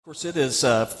Of course, it is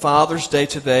Father's Day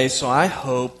today, so I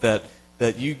hope that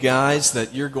you guys,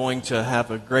 that you're going to have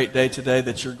a great day today,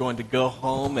 that you're going to go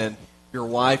home and your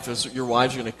wife's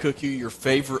going to cook you your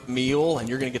favorite meal, and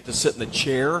you're going to get to sit in the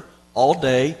chair all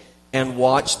day and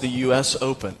watch the U.S.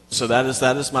 Open. So that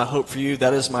is my hope for you.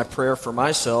 That is my prayer for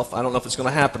myself. I don't know if it's going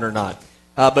to happen or not.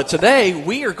 But today,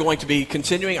 we are going to be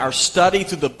continuing our study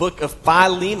through the book of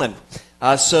Philemon.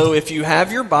 So if you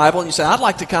have your Bible and you say,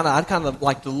 I'd kind of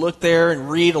like to look there and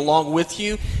read along with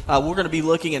you, we're going to be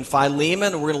looking in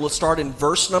Philemon, and we're going to start in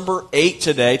verse number 8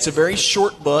 today. It's a very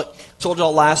short book. I told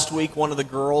y'all last week, one of the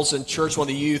girls in church, one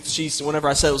of the youth, whenever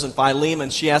I said it was in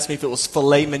Philemon, she asked me if it was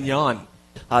filet mignon.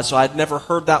 So I'd never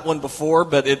heard that one before,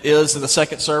 but it is in the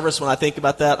second service. When I think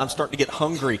about that, I'm starting to get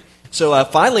hungry. So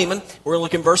Philemon, we're going to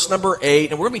look in verse number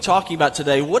 8, and we're going to be talking about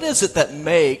today, what is it that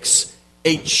makes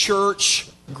a church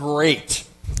great?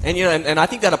 And and I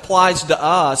think that applies to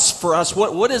us. For us,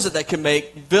 what is it that can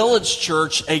make Village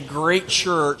Church a great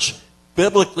church,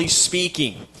 biblically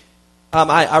speaking?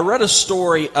 I read a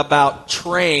story about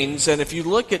trains, and if you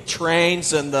look at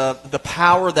trains and the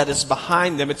power that is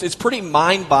behind them, it's pretty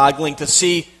mind-boggling to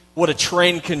see what a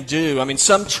train can do. I mean,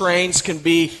 some trains can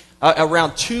be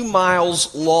around 2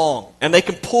 miles long, and they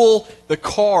can pull the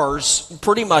cars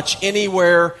pretty much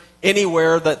anywhere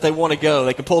that they want to go.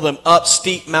 They can pull them up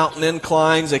steep mountain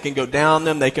inclines. They can go down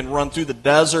them. They can run through the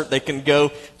desert. They can go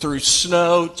through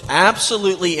snow. It's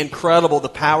absolutely incredible, the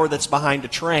power that's behind a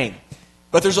train.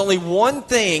 But there's only one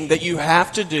thing that you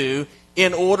have to do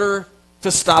in order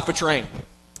to stop a train.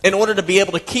 In order to be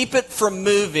able to keep it from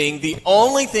moving, the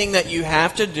only thing that you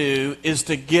have to do is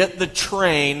to get the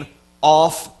train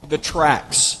off the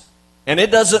tracks. And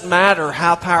it doesn't matter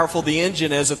how powerful the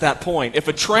engine is at that point. If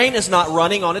a train is not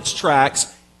running on its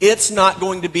tracks, it's not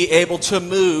going to be able to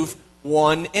move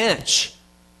 1 inch.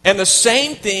 And the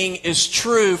same thing is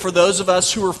true for those of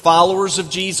us who are followers of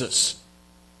Jesus.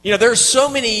 There's so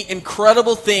many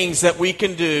incredible things that we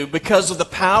can do because of the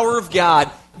power of God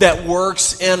that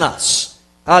works in us.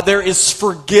 There is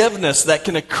forgiveness that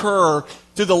can occur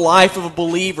through the life of a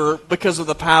believer because of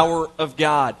the power of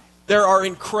God. There are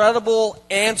incredible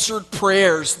answered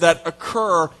prayers that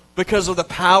occur because of the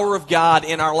power of God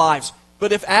in our lives.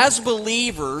 But if as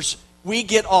believers we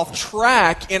get off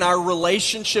track in our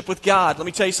relationship with God, let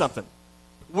me tell you something.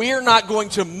 We're not going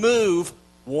to move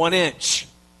 1 inch.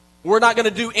 We're not going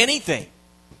to do anything.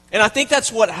 And I think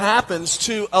that's what happens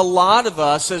to a lot of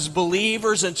us as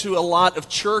believers and to a lot of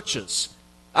churches.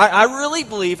 I really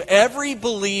believe every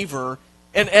believer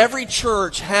and every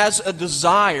church has a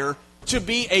desire to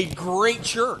be a great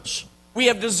church. We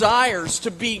have desires to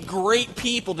be great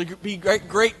people, to be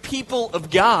great people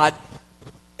of God.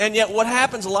 And yet what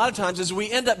happens a lot of times is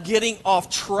we end up getting off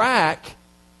track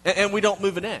and we don't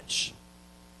move an inch.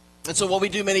 And so what we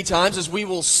do many times is we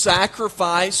will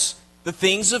sacrifice the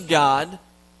things of God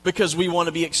because we want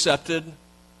to be accepted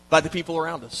by the people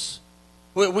around us.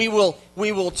 We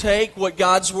will take what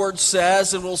God's Word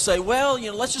says and we'll say, well,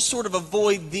 let's just sort of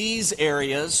avoid these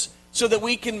areas so that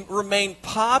we can remain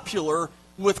popular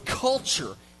with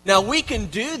culture. Now, we can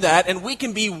do that and we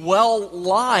can be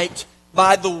well-liked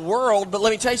by the world, but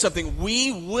let me tell you something.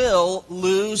 We will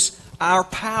lose our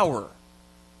power.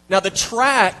 Now, the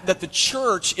track that the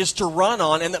church is to run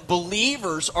on and that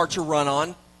believers are to run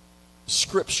on,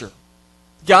 Scripture.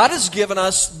 God has given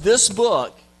us this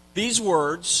book, these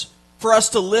words, for us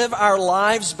to live our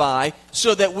lives by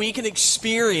so that we can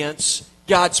experience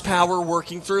God's power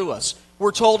working through us.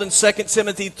 We're told in 2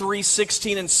 Timothy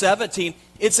 3:16 and 17,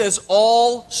 it says,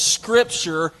 all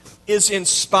Scripture is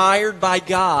inspired by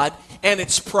God, and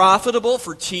it's profitable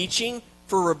for teaching,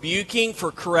 for rebuking,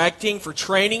 for correcting, for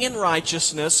training in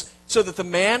righteousness, so that the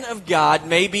man of God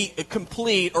may be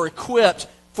complete or equipped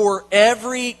for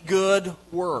every good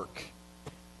work.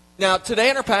 Now,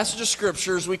 today in our passage of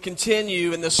Scripture, as we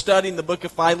continue in the study in the book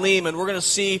of Philemon, we're going to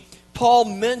see Paul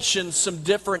mention some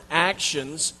different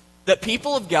actions that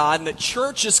people of God and that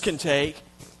churches can take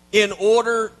in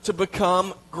order to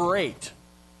become great.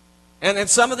 And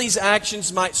some of these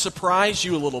actions might surprise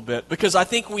you a little bit because I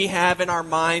think we have in our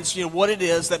minds, what it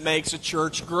is that makes a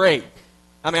church great.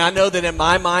 I mean, I know that in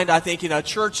my mind, I think, a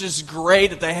church is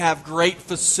great if they have great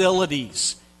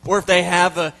facilities or if they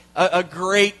have a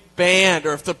great band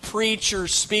or if the preacher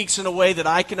speaks in a way that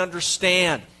I can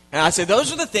understand. And I say,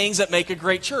 those are the things that make a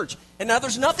great church. And now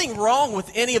there's nothing wrong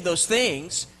with any of those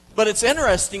things, but it's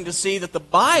interesting to see that the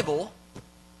Bible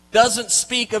doesn't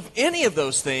speak of any of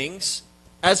those things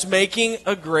as making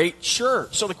a great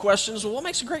church. So the question is, well, what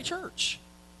makes a great church?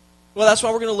 Well, that's why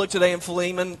we're going to look today in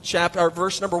Philemon chapter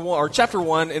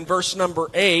 1 and verse number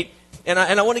 8. And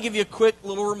I want to give you a quick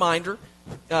little reminder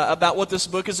about what this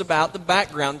book is about, the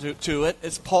background to it,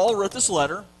 is Paul wrote this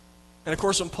letter. And, of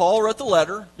course, when Paul wrote the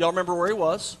letter, y'all remember where he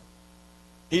was?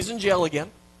 He's in jail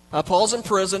again. Paul's in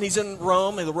prison. He's in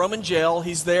Rome, in the Roman jail.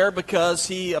 He's there because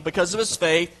of his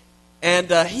faith.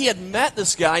 And he had met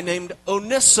this guy named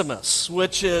Onesimus,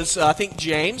 which is, I think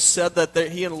James said that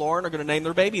he and Lauren are going to name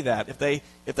their baby that if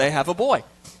they have a boy.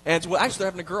 And well, actually, they're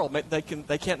having a girl.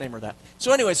 They can't name her that.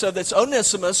 So anyway, so this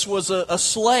Onesimus was a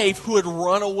slave who had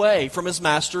run away from his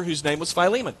master, whose name was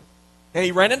Philemon. And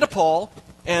he ran into Paul,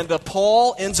 and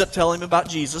Paul ends up telling him about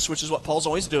Jesus, which is what Paul's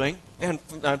always doing. And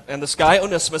this guy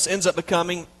Onesimus ends up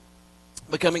becoming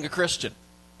a Christian.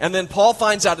 And then Paul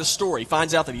finds out his story. He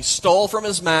finds out that he stole from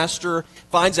his master,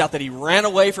 finds out that he ran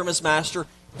away from his master.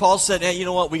 Paul said, hey, you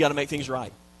know what? We got to make things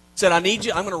right. He said, I need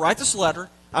you. I'm going to write this letter.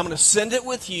 I'm going to send it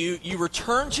with you. You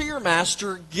return to your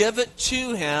master, give it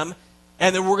to him,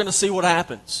 and then we're going to see what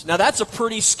happens. Now, that's a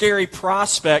pretty scary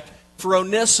prospect for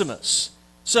Onesimus.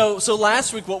 So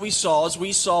last week what we saw is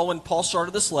when Paul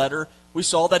started this letter, we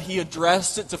saw that he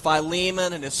addressed it to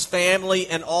Philemon and his family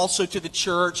and also to the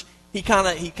church. He kind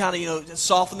of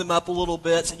softened them up a little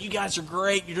bit, said, you guys are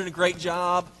great, you're doing a great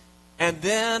job. And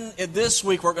then in this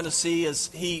week what we're going to see is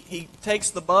he takes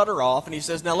the butter off and he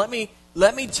says, now let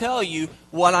me tell you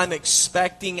what I'm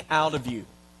expecting out of you.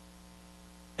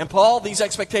 And Paul, these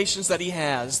expectations that he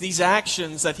has, these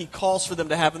actions that he calls for them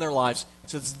to have in their lives,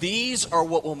 says these are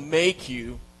what will make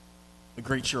you a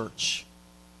great church.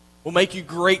 Will make you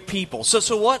great people.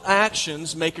 So what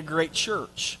actions make a great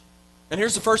church? And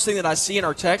here's the first thing that I see in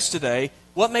our text today.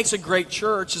 What makes a great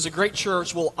church is a great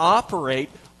church will operate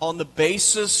on the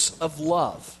basis of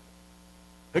love.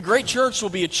 A great church will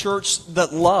be a church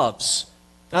that loves.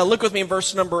 Now look with me in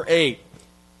verse number 8.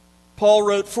 Paul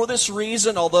wrote, for this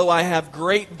reason, although I have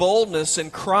great boldness in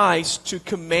Christ to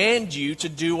command you to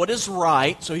do what is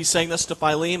right, so he's saying this to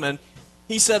Philemon,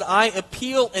 he said, I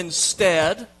appeal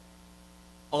instead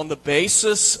on the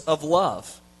basis of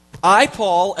love. I,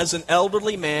 Paul, as an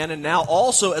elderly man and now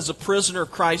also as a prisoner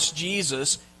of Christ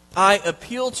Jesus, I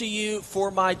appeal to you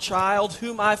for my child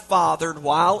whom I fathered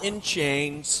while in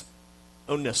chains,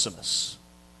 Onesimus.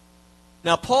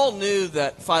 Now, Paul knew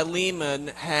that Philemon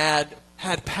had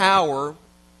power,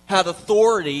 had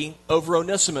authority over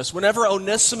Onesimus. Whenever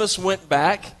Onesimus went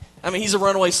back, he's a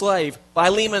runaway slave,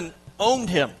 Philemon owned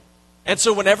him. And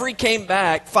so whenever he came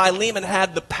back, Philemon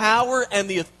had the power and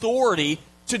the authority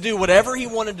to do whatever he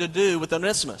wanted to do with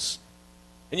Onesimus.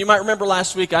 And you might remember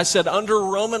last week I said under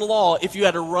Roman law, if you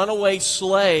had a runaway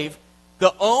slave,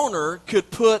 the owner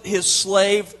could put his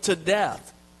slave to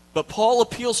death. But Paul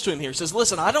appeals to him here. He says,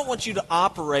 listen, I don't want you to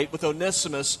operate with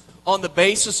Onesimus on the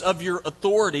basis of your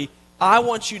authority. I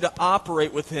want you to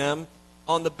operate with him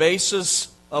on the basis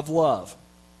of love.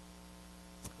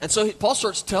 And so Paul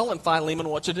starts telling Philemon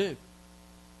what to do.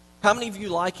 How many of you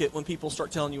like it when people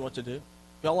start telling you what to do?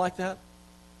 Y'all like that?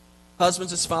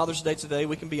 Husbands, it's Father's Day today.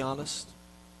 We can be honest.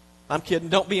 I'm kidding.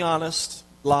 Don't be honest.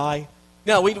 Lie.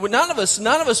 No, none of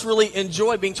us really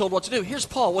enjoy being told what to do. Here's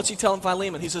Paul. What's he telling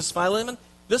Philemon? He says, Philemon,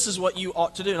 this is what you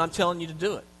ought to do, and I'm telling you to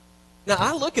do it. Now,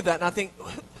 I look at that and I think,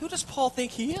 who does Paul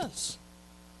think he is?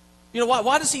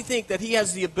 Why does he think that he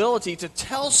has the ability to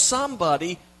tell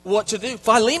somebody what to do?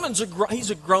 Philemon's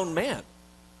he's a grown man.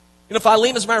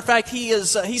 Philemon, as a matter of fact,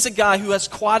 he's a guy who has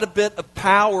quite a bit of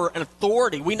power and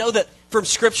authority. We know that from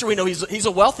Scripture, we know he's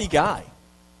a wealthy guy.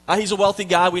 He's a wealthy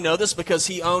guy. We know this because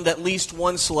he owned at least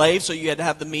one slave, so you had to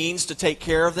have the means to take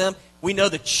care of them. We know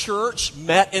the church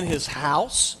met in his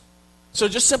house. So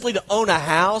just simply to own a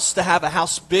house, to have a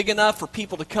house big enough for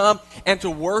people to come and to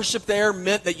worship there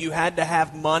meant that you had to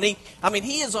have money.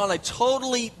 He is on a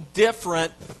totally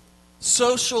different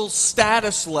social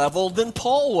status level than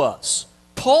Paul was.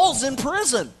 Paul's in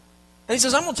prison. And he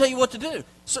says, I'm going to tell you what to do.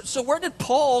 So where did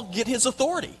Paul get his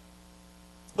authority?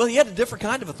 Well, he had a different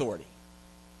kind of authority.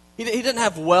 He didn't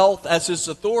have wealth as his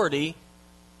authority.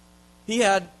 He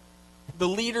had the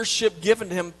leadership given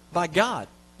to him by God.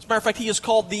 As a matter of fact, he is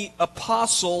called the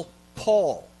Apostle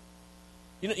Paul.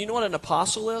 You know what an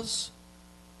apostle is?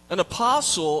 An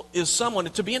apostle is someone,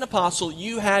 to be an apostle,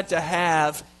 you had to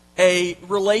have a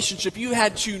relationship. You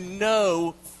had to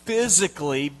know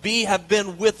physically, have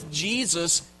been with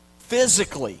Jesus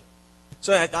physically.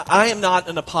 So I am not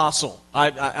an apostle.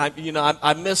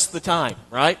 I missed the time,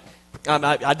 right?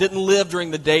 I didn't live during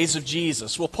the days of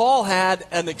Jesus. Well, Paul had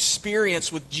an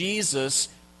experience with Jesus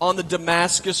on the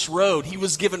Damascus Road. He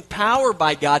was given power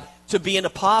by God to be an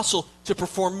apostle, to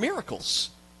perform miracles.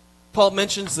 Paul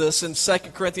mentions this in 2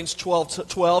 Corinthians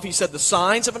 12. He said, the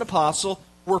signs of an apostle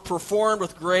were performed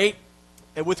with great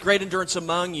endurance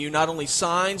among you, not only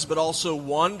signs, but also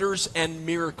wonders and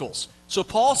miracles. So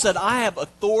Paul said, I have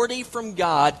authority from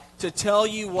God to tell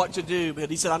you what to do. But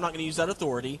he said, I'm not going to use that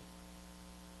authority. He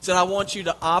said, I want you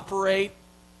to operate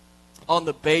on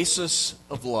the basis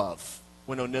of love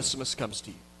when Onesimus comes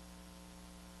to you.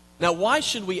 Now, why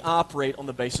should we operate on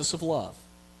the basis of love?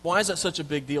 Why is that such a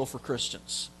big deal for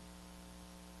Christians?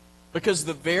 Because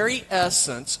the very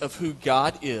essence of who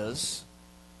God is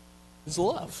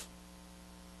love.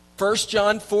 1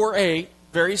 John 4:8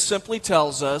 very simply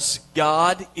tells us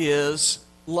God is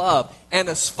love. And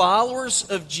as followers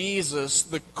of Jesus,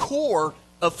 the core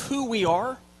of who we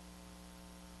are,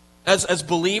 as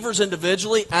believers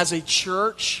individually, as a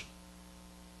church,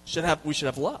 we should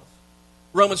have love.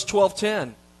 Romans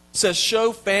 12:10 says,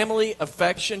 show family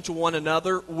affection to one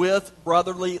another with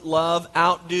brotherly love.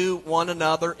 Outdo one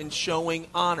another in showing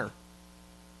honor.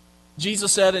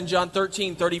 Jesus said in John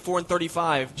 13:34 and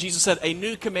 35, Jesus said, a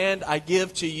new command I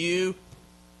give to you,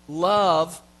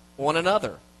 love one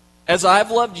another. As I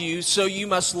have loved you, so you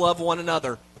must love one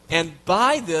another. And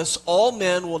by this, all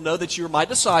men will know that you are my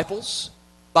disciples,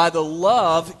 by the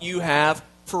love you have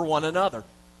for one another.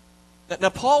 Now,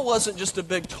 Paul wasn't just a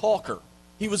big talker.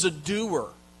 He was a doer.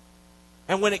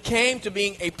 And when it came to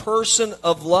being a person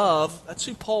of love, that's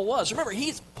who Paul was. Remember,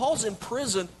 Paul's in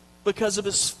prison because of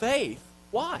his faith.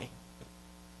 Why?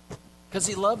 Because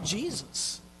he loved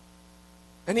Jesus.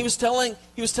 And he was telling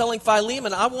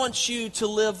Philemon, I want you to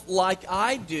live like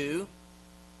I do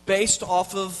based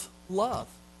off of love.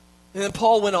 And then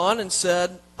Paul went on and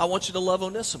said, I want you to love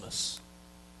Onesimus.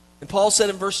 And Paul said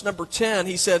in verse number 10,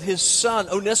 he said his son,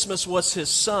 Onesimus was his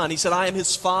son. He said, I am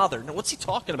his father. Now, what's he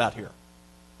talking about here?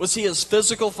 Was he his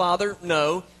physical father?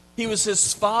 No. He was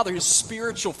his father, his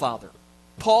spiritual father.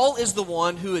 Paul is the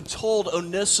one who had told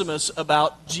Onesimus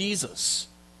about Jesus.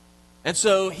 And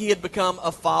so he had become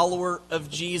a follower of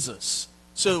Jesus.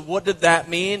 So what did that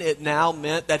mean? It now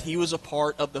meant that he was a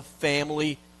part of the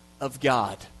family of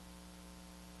God.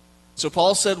 So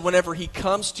Paul said, whenever he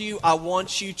comes to you, I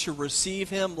want you to receive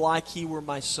him like he were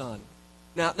my son.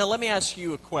 Now let me ask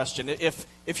you a question.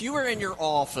 If you were in your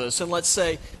office, and let's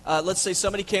say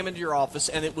somebody came into your office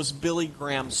and it was Billy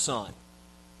Graham's son,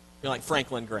 like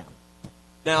Franklin Graham.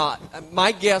 Now,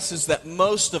 my guess is that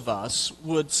most of us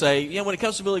would say, when it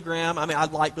comes to Billy Graham, I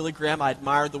like Billy Graham. I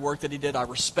admired the work that he did. I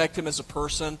respect him as a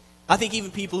person. I think even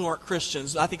people who aren't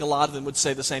Christians, I think a lot of them would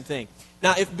say the same thing.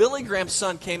 Now, if Billy Graham's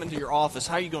son came into your office,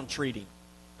 how are you going to treat him?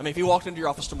 If he walked into your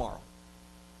office tomorrow.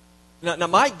 Now,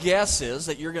 my guess is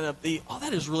that you're going to be,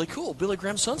 that is really cool. Billy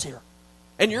Graham's son's here.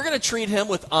 And you're going to treat him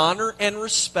with honor and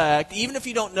respect, even if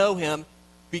you don't know him,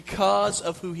 because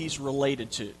of who he's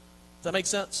related to. Does that make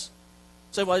sense?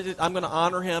 Say, well, I'm going to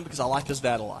honor him because I like his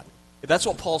dad a lot. That's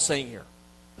what Paul's saying here.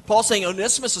 Paul's saying,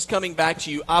 Onesimus is coming back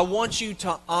to you. I want you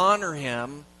to honor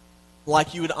him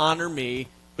like you would honor me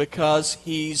because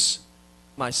he's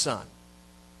my son.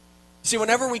 See,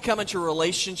 whenever we come into a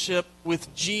relationship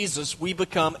with Jesus, we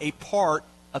become a part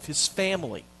of his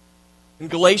family. In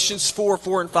Galatians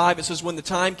 4:4 and 5, it says, when the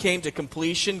time came to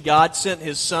completion, God sent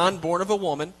his son, born of a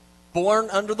woman, born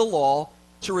under the law,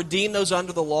 to redeem those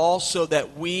under the law so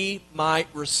that we might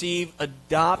receive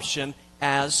adoption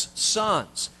as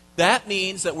sons. That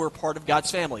means that we're part of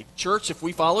God's family. Church, if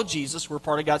we follow Jesus, we're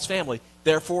part of God's family.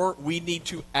 Therefore, we need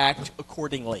to act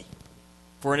accordingly.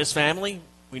 If we're in his family,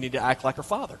 we need to act like our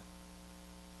Father.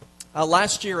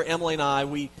 Last year, Emily and I,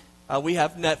 we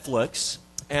have Netflix,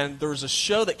 and there was a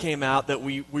show that came out that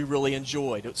we really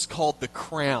enjoyed. It was called The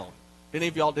Crown. Did any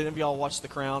of y'all watch The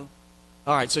Crown?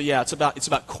 All right, so yeah, it's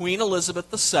about Queen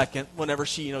Elizabeth II. Whenever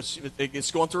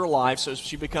it's going through her life, so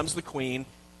she becomes the queen.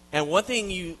 And one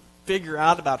thing you figure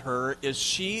out about her is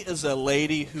she is a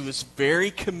lady who is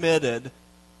very committed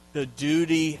to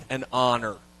duty and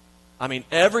honor.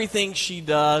 Everything she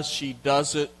does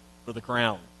it for the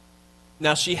crown.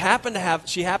 Now, she happened to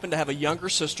have a younger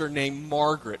sister named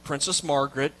Margaret, Princess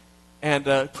Margaret,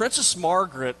 and Princess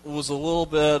Margaret was a little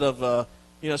bit of a,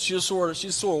 she's sort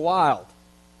of wild.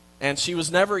 And she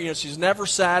was never, she's never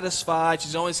satisfied.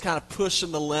 She's always kind of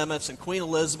pushing the limits. And Queen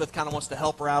Elizabeth kind of wants to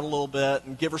help her out a little bit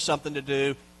and give her something to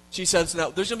do. She says, no,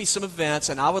 there's going to be some events,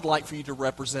 and I would like for you to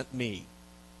represent me.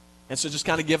 And so just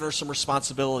kind of giving her some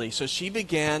responsibility. So she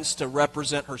begins to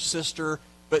represent her sister,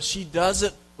 but she does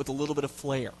it with a little bit of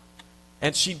flair.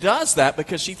 And she does that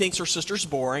because she thinks her sister's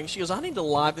boring. She goes, I need to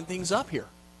liven things up here.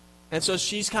 And so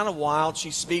she's kind of wild.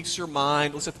 She speaks her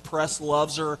mind. Looks like the press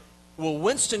loves her. Well,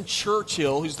 Winston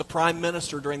Churchill, who's the prime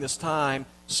minister during this time,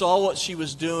 saw what she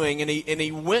was doing, and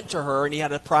he went to her, and he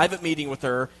had a private meeting with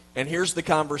her, and here's the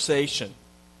conversation.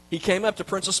 He came up to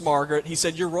Princess Margaret. He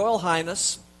said, Your Royal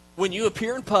Highness, when you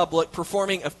appear in public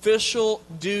performing official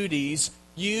duties,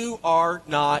 you are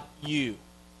not you.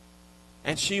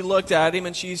 And she looked at him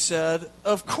and she said,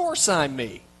 "Of course I'm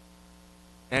me."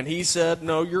 And he said,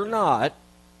 "No, you're not."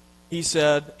 He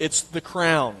said, "It's the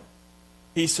crown."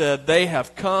 He said, "They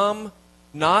have come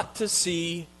not to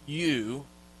see you.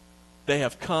 They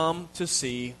have come to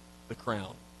see the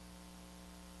crown."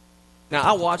 Now,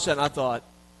 I watched that and I thought,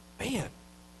 man,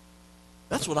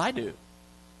 that's what I do.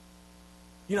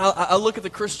 You know, I look at the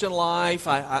Christian life.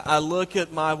 I look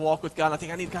at my walk with God, and I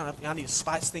think I need to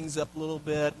spice things up a little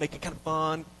bit, make it kind of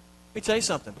fun. Let me tell you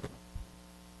something.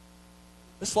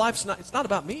 This life's it's not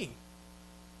about me.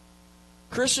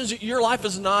 Christians, your life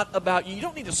is not about you. You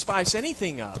don't need to spice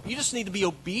anything up. You just need to be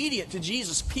obedient to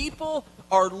Jesus. People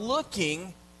are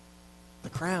looking for the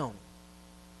crown.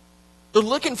 They're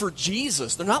looking for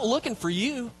Jesus. They're not looking for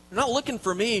you. They're not looking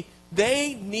for me.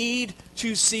 They need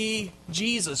to see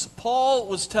Jesus. Paul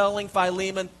was telling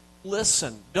Philemon,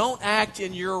 listen, don't act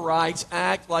in your rights.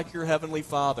 Act like your heavenly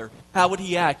Father. How would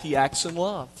he act? He acts in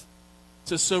love.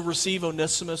 So receive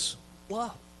Onesimus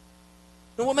love.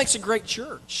 And what makes a great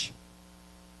church?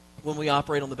 When we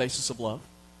operate on the basis of love.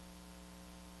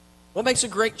 What makes a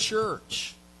great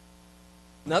church?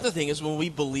 Another thing is when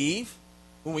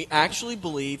we actually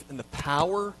believe in the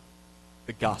power of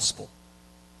the gospel.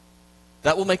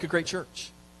 That will make a great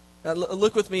church. Now,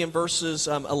 look with me in verses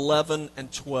 11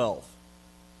 and 12.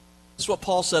 This is what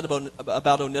Paul said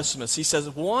about Onesimus. He says,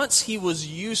 "Once he was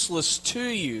useless to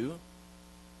you,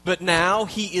 but now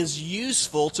he is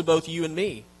useful to both you and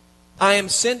me. I am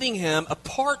sending him a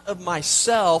part of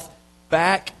myself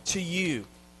back to you."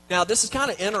 Now, this is kind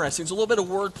of interesting. There's a little bit of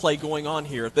wordplay going on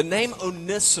here. The name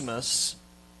Onesimus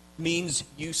means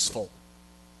useful.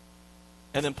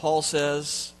 And then Paul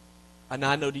says, "And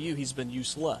I know to you he's been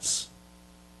useless."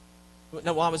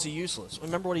 Now, why was he useless?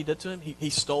 Remember what he did to him? He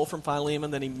stole from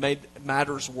Philemon, then he made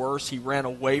matters worse. He ran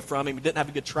away from him. He didn't have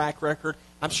a good track record.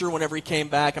 I'm sure whenever he came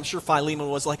back, I'm sure Philemon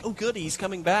was like, "Oh, goody, he's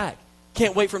coming back.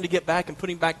 Can't wait for him to get back and put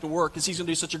him back to work because he's going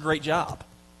to do such a great job."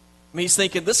 I mean, he's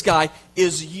thinking, this guy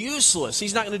is useless.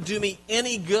 He's not going to do me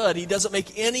any good. He doesn't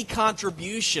make any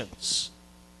contributions.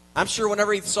 I'm sure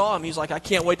whenever he saw him, he's like, "I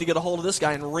can't wait to get a hold of this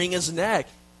guy and wring his neck."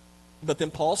 But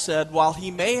then Paul said, while he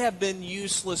may have been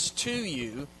useless to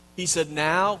you, he said,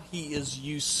 now he is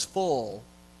useful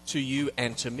to you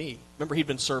and to me. Remember, he'd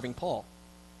been serving Paul.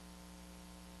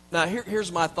 Now,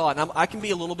 here's my thought. And I can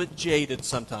be a little bit jaded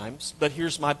sometimes, but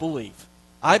here's my belief.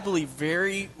 I believe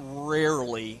very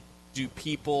rarely do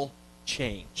people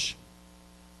change.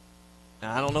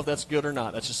 Now, I don't know if that's good or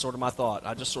not. That's just sort of my thought.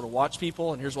 I just sort of watch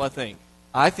people, and here's what I think.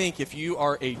 I think if you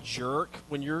are a jerk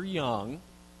when you're young,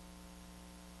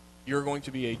 you're going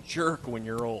to be a jerk when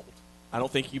you're old. I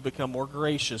don't think you become more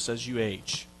gracious as you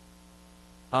age.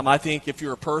 I think if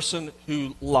you're a person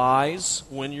who lies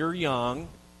when you're young,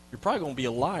 you're probably going to be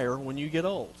a liar when you get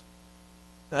old.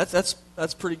 That's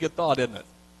pretty good thought, isn't it?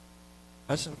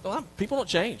 People don't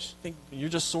change. I think you're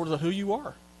just sort of who you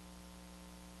are.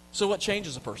 So what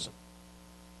changes a person?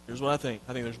 Here's what I think.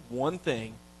 I think there's one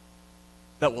thing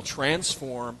that will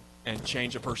transform and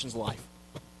change a person's life.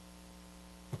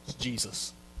 It's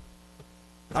Jesus.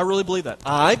 I really believe that.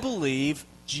 I believe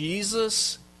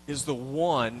Jesus is the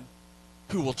one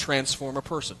who will transform a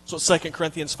person. So 2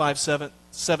 Corinthians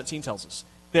 5:17 tells us.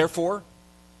 Therefore,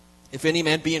 if any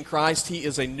man be in Christ, he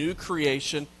is a new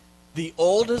creation. The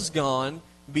old is gone.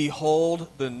 Behold,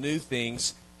 the new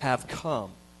things have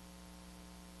come.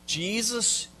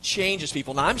 Jesus changes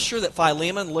people. Now, I'm sure that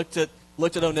Philemon looked at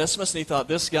Onesimus and he thought,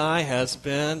 this guy has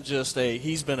been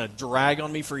he's been a drag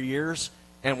on me for years.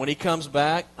 And when he comes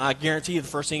back, I guarantee you the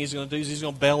first thing he's going to do is he's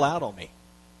going to bail out on me.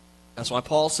 That's why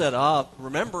Paul said,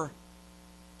 remember,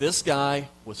 this guy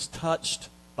was touched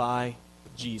by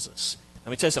Jesus. Let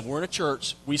me tell you something. We're in a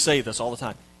church. We say this all the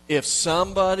time. If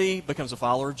somebody becomes a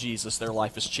follower of Jesus, their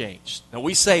life is changed. Now,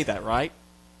 we say that, right?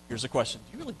 Here's the question.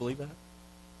 Do you really believe that?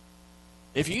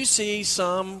 If you see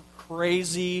some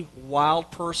crazy,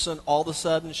 wild person all of a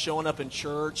sudden showing up in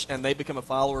church and they become a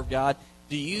follower of God,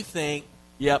 do you think,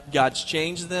 yep, God's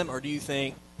changed them, or do you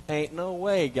think, ain't no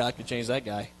way God could change that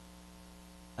guy?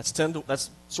 That's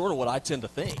sort of what I tend to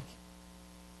think.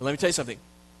 But let me tell you something.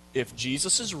 If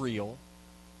Jesus is real,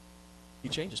 he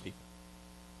changes people.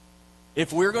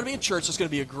 If we're going to be a church that's going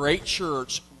to be a great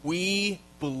church, we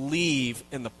believe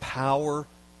in the power of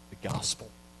the gospel.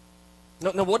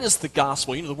 Now, what is the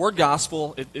gospel? You know, the word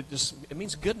gospel, it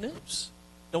means good news.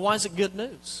 Now, why is it good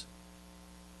news?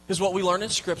 Because what we learn in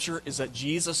Scripture is that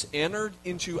Jesus entered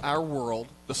into our world,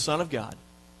 the Son of God.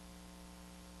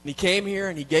 And he came here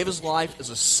and he gave his life as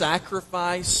a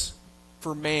sacrifice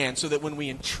for man so that when we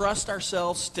entrust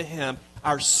ourselves to him,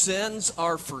 our sins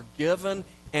are forgiven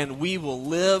and we will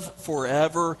live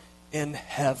forever in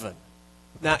heaven.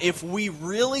 Now, if we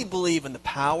really believe in the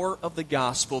power of the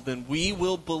gospel, then we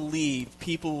will believe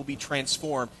people will be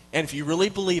transformed. And if you really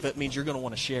believe it, it means you're going to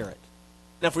want to share it.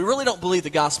 Now, if we really don't believe the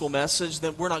gospel message,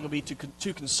 then we're not going to be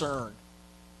too concerned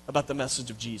about the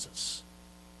message of Jesus.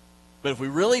 But if we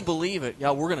really believe it,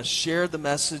 we're going to share the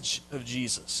message of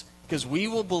Jesus. Because we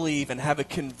will believe and have a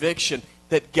conviction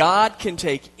that God can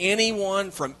take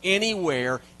anyone from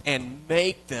anywhere and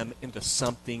make them into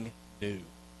something new.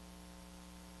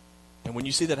 And when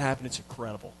you see that happen, it's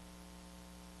incredible.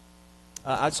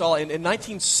 I saw in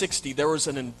 1960, there was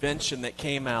an invention that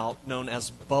came out known as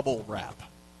bubble wrap.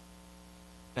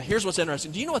 Now, here's what's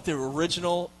interesting. Do you know what the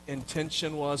original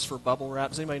intention was for bubble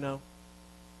wrap? Does anybody know?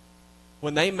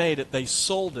 When they made it, they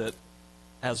sold it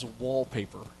as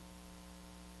wallpaper.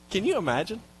 Can you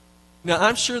imagine? Now,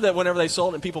 I'm sure that whenever they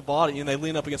sold it and people bought it, and they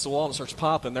lean up against the wall and it starts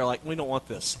popping, they're like, we don't want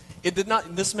this. It did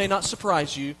not. This may not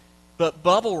surprise you, but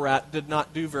bubble wrap did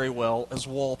not do very well as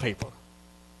wallpaper.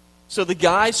 So the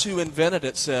guys who invented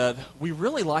it said, we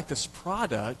really like this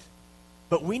product,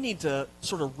 but we need to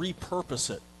sort of repurpose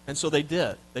it. And so they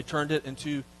did. They turned it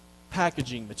into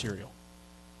packaging material.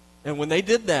 And when they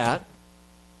did that,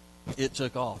 it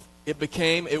took off.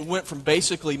 It went from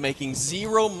basically making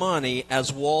zero money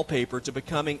as wallpaper to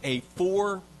becoming a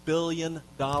 $4 billion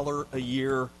a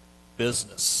year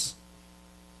business.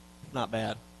 Not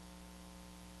bad.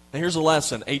 Now here's a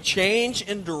lesson. A change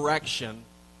in direction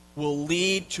will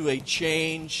lead to a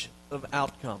change of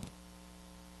outcome.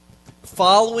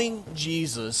 Following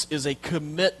Jesus is a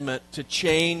commitment to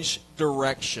change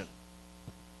direction.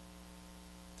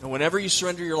 And whenever you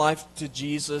surrender your life to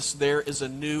Jesus, there is a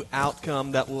new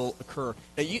outcome that will occur.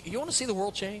 Now, you want to see the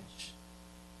world change?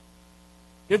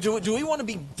 Do we want to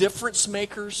be difference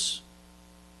makers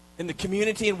in the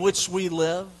community in which we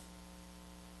live?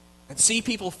 And see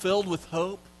people filled with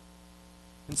hope?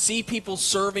 And see people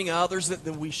serving others that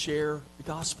we share the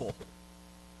gospel?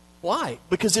 Why?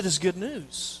 Because it is good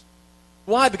news.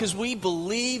 Why? Because we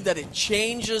believe that it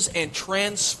changes and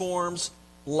transforms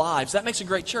lives. That makes a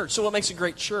great church. So what makes a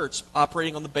great church?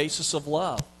 Operating on the basis of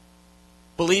love.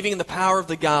 Believing in the power of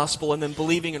the gospel and then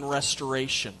believing in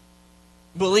restoration.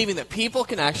 Believing that people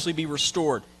can actually be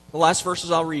restored. The last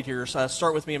verses I'll read here, so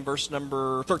start with me in verse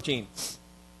number 13.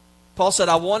 Paul said,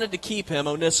 I wanted to keep him,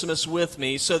 Onesimus, with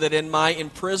me, so that in my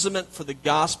imprisonment for the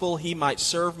gospel he might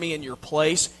serve me in your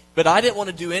place. But I didn't want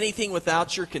to do anything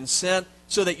without your consent,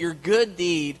 so that your good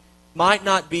deed might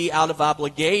not be out of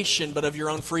obligation, but of your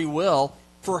own free will.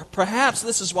 For perhaps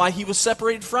this is why he was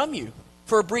separated from you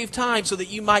for a brief time, so that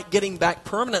you might get him back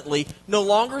permanently, no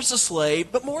longer as a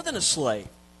slave, but more than a slave,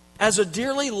 as a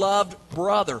dearly loved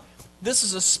brother. This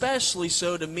is especially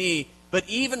so to me, but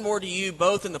even more to you,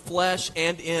 both in the flesh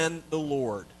and in the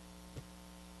Lord.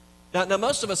 Now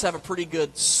most of us have a pretty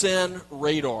good sin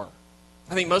radar.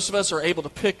 I think most of us are able to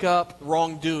pick up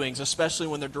wrongdoings, especially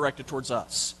when they're directed towards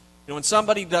us. When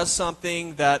somebody does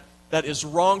something that is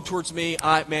wrong towards me,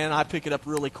 I pick it up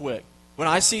really quick. When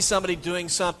I see somebody doing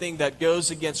something that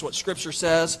goes against what Scripture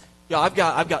says, I've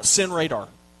got sin radar.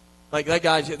 Like that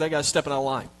guy's stepping out of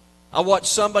line. I watch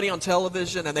somebody on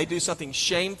television and they do something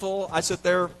shameful. I sit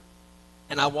there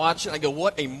and I watch it and I go,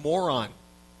 what a moron.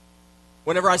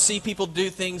 Whenever I see people do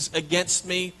things against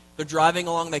me, they're driving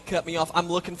along, they cut me off, I'm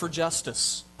looking for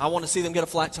justice. I want to see them get a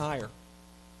flat tire.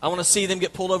 I want to see them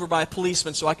get pulled over by a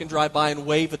policeman so I can drive by and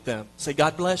wave at them. Say,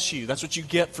 God bless you. That's what you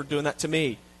get for doing that to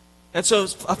me. And so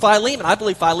Philemon, I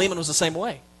believe Philemon was the same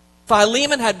way.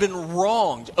 Philemon had been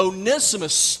wronged.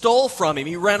 Onesimus stole from him.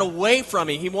 He ran away from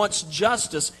him. He wants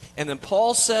justice. And then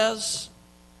Paul says,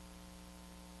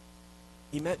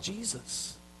 he met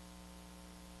Jesus.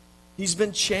 He's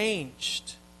been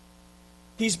changed.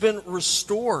 He's been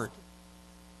restored.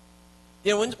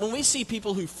 When we see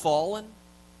people who've fallen,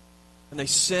 and they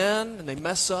sin, and they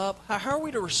mess up, how are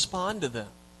we to respond to them?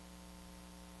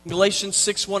 Galatians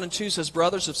 6:1-2 says,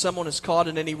 brothers, if someone is caught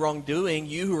in any wrongdoing,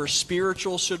 you who are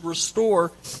spiritual should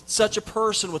restore such a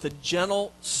person with a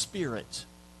gentle spirit.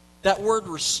 That word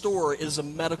restore is a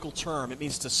medical term. It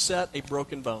means to set a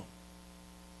broken bone.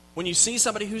 When you see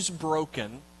somebody who's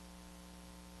broken,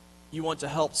 you want to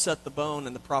help set the bone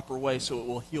in the proper way so it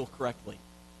will heal correctly.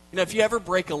 If you ever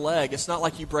break a leg, it's not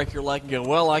like you break your leg and go,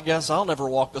 well, I guess I'll never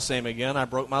walk the same again. I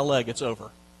broke my leg. It's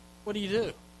over. What do?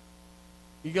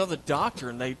 You go to the doctor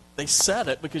and they set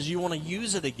it because you want to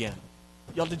use it again.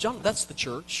 Y'all, that's the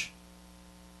church.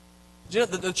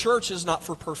 The church is not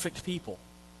for perfect people.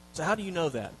 So how do you know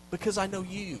that? Because I know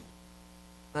you.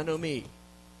 I know me.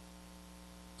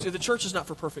 See, the church is not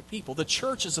for perfect people. The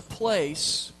church is a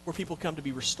place where people come to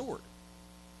be restored.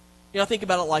 I think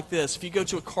about it like this. If you go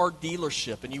to a car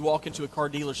dealership and you walk into a car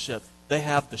dealership, they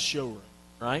have the showroom.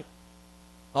 right?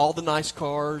 All the nice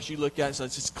cars, you look at it, so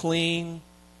it's just clean.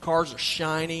 Cars are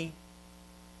shiny.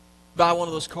 Buy one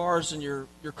of those cars and your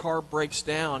car breaks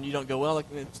down. You don't go, well,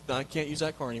 I can't use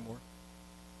that car anymore.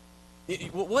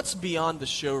 What's beyond the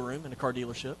showroom in a car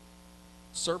dealership?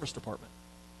 Service department.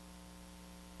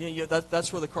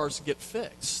 That's where the cars get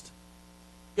fixed.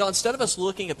 Instead of us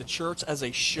looking at the church as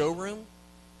a showroom,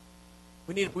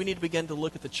 we need to begin to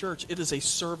look at the church. It is a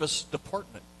service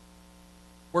department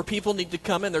where people need to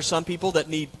come in. There's some people that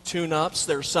need tune-ups.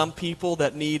 There's some people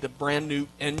that need a brand new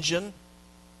engine.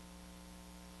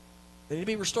 They need to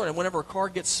be restored. And whenever a car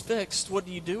gets fixed, what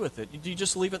do you do with it? Do you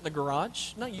just leave it in the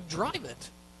garage? No, you drive it.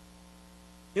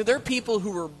 There are people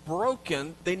who are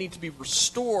broken. They need to be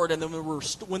restored. And then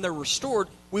when they're restored,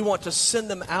 we want to send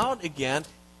them out again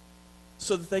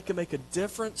so that they can make a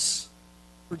difference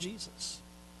for Jesus.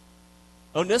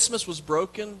 Onesimus was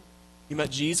broken. He met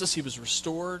Jesus. He was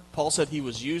restored. Paul said he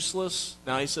was useless.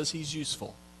 Now he says he's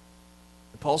useful.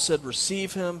 And Paul said,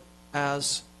 receive him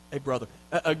as a brother.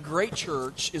 A great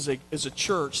church is a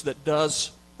church that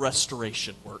does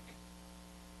restoration work.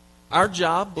 Our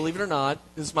job, believe it or not,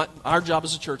 our job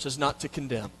as a church is not to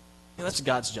condemn. That's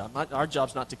God's job. Our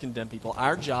job's not to condemn people.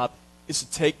 Our job is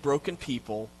to take broken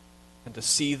people and to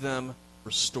see them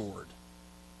restored.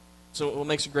 So what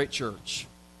makes a great church?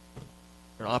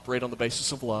 We're going to operate on the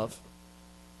basis of love.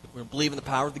 We're going to believe in the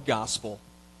power of the gospel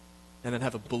and then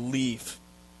have a belief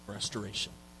in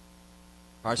restoration.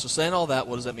 All right, so saying all that,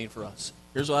 what does that mean for us?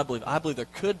 Here's what I believe. I believe there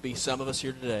could be some of us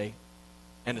here today,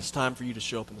 and it's time for you to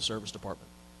show up in the service department.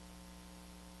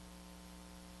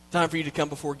 Time for you to come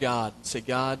before God and say,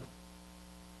 God,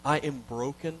 I am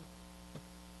broken,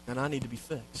 and I need to be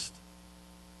fixed.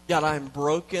 God, I am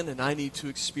broken, and I need to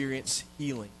experience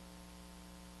healing.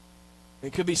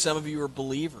 It could be some of you are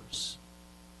believers,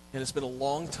 and it's been a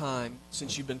long time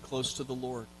since you've been close to the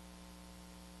Lord.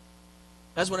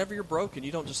 As whenever you're broken,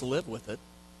 you don't just live with it.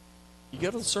 You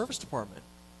go to the service department.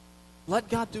 Let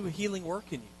God do a healing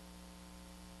work in you.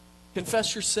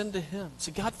 Confess your sin to Him.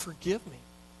 Say, God, forgive me.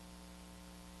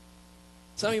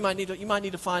 Some of you might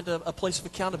need to find a place of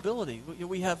accountability.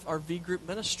 We have our V group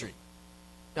ministry.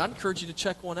 Now, I'd encourage you to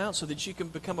check one out so that you can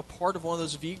become a part of one of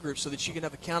those V groups, so that you can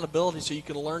have accountability, so you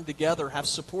can learn together, have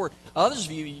support. Others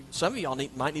of you, some of y'all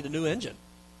might need a new engine.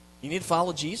 You need to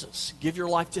follow Jesus. Give your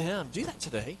life to Him. Do that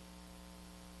today.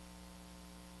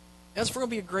 As for going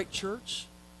to be a great church,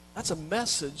 that's a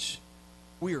message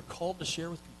we are called to share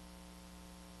with people.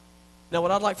 Now,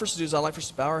 what I'd like for us to do is I'd like for us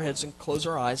to bow our heads and close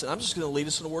our eyes. And I'm just going to lead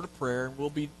us in a word of prayer. We'll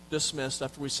be dismissed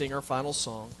after we sing our final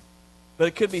song. But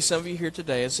it could be some of you here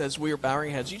today, as we are bowing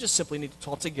our heads, you just simply need to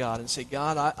talk to God and say,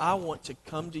 God, I want to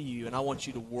come to you, and I want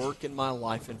you to work in my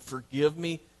life and forgive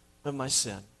me of my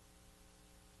sin.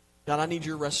 God, I need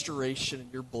your restoration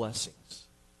and your blessings.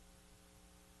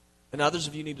 And others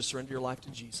of you need to surrender your life to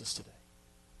Jesus today.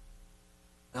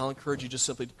 And I'll encourage you just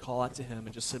simply to call out to Him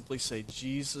and just simply say,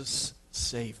 Jesus,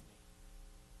 save me.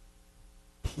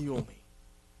 Heal me.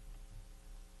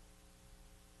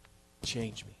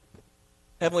 Change me.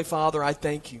 Heavenly Father, I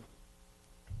thank you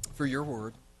for your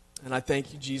word. And I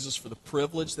thank you, Jesus, for the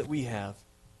privilege that we have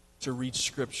to read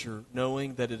Scripture,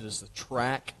 knowing that it is the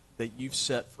track that you've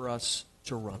set for us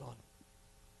to run on.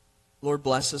 Lord,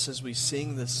 bless us as we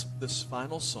sing this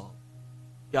final song.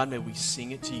 God, may we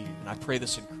sing it to you. And I pray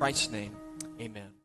this in Christ's name. Amen.